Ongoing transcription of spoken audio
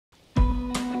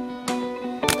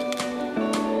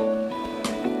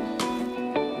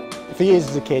for years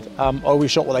as a kid, I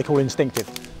always shot what they call instinctive.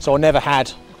 So I never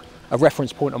had a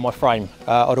reference point on my frame.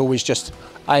 I'd always just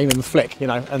aim and flick, you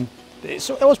know, and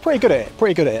I was pretty good at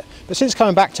it, But since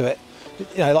coming back to it,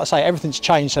 you know, like I say, everything's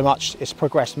changed so much, it's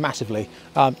progressed massively.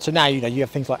 So now, you know, you have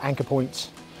things like anchor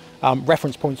points,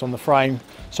 reference points on the frame.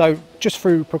 So just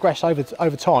through progression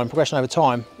over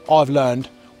time, I've learned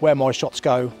where my shots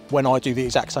go when I do the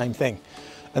exact same thing.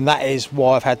 And that is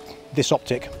why I've had this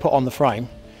optic put on the frame,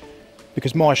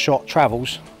 because my shot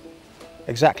travels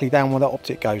exactly down where that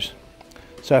optic goes.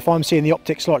 So if I'm seeing the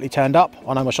optic slightly turned up,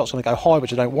 I know my shot's going to go high,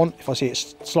 which I don't want. If I see it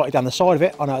slightly down the side of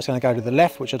it, I know it's going to go to the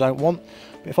left, which I don't want.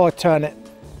 But if I turn it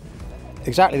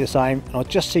exactly the same, and I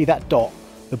just see that dot,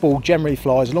 the ball generally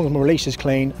flies, as long as my release is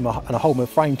clean and I hold my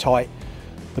frame tight,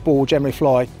 the ball will generally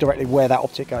fly directly where that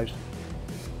optic goes.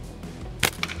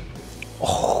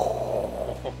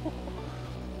 Oh.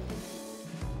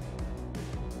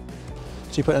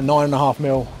 So you put a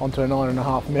 9.5mm onto a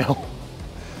 9.5mm.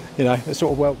 You know, it's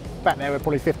sort of, well, back there we're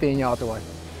probably 15 yards away.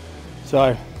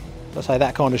 So, let's say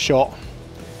that kind of shot,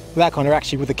 that kind of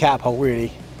actually with the catapult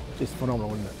really, just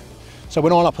phenomenal, isn't it? So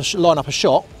when I line up a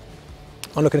shot,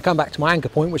 I'm looking to come back to my anchor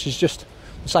point, which is just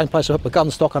the same place I put my gun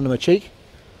stock under my cheek.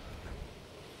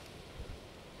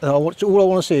 And all I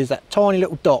want to see is that tiny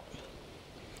little dot.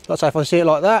 Let's say if I see it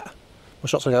like that, my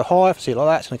shot's going to go high. If I see it like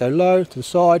that, it's going to go low to the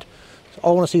side. So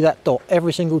I want to see that dot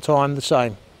every single time the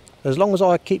same. As long as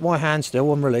I keep my hand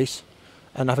still on release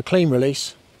and have a clean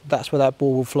release, that's where that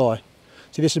ball will fly.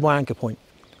 See, this is my anchor point.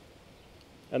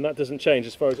 And that doesn't change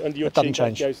as far as under your cheek? It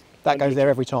doesn't change. That goes there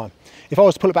every time. If I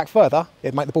was to pull it back further,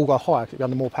 it'd make the ball go higher because it'd be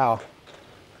under more power.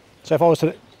 So if I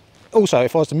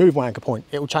was to move my anchor point,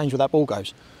 it will change where that ball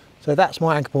goes. So that's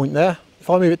my anchor point there. If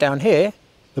I move it down here,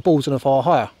 the ball's going to fire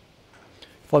higher.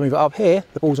 If I move it up here,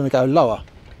 the ball's going to go lower.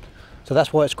 So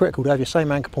that's why it's critical to have your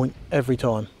same anchor point every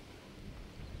time.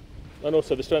 And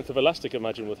also the strength of elastic, I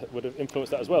imagine, would have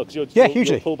influenced that as well, because your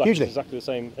pullback is exactly the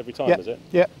same every time, is it?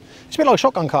 Yeah, it's a bit like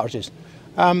shotgun cartridges.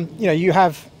 You know, you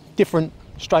have different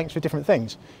strengths for different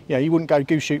things. You know, you wouldn't go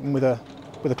goose shooting with a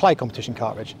clay competition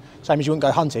cartridge, same as you wouldn't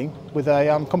go hunting with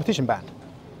a competition band.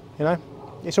 You know,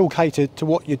 it's all catered to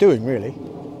what you're doing, really.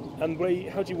 And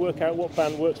how do you work out what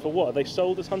band works for what? Are they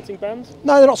sold as hunting bands?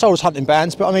 No, they're not sold as hunting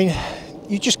bands, but I mean,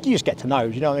 you just get to know.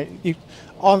 You know,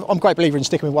 I'm a great believer in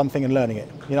sticking with one thing and learning it.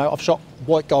 You know, I've shot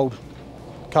white gold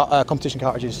competition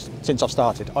cartridges since I've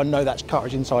started. I know that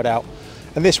cartridge inside out.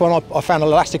 And this one, I found an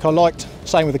elastic I liked.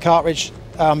 Same with the cartridge,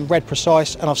 red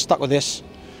precise, and I've stuck with this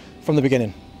from the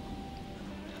beginning.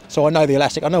 So I know the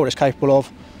elastic. I know what it's capable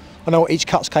of. I know what each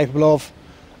cut's capable of.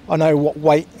 I know what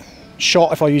weight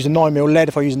shot, if I use a 9mm lead,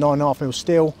 if I use a 9.5mm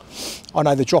steel. I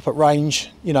know the drop at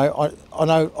range. You know, I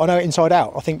know it inside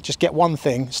out. I think just get one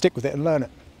thing, stick with it and learn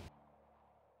it.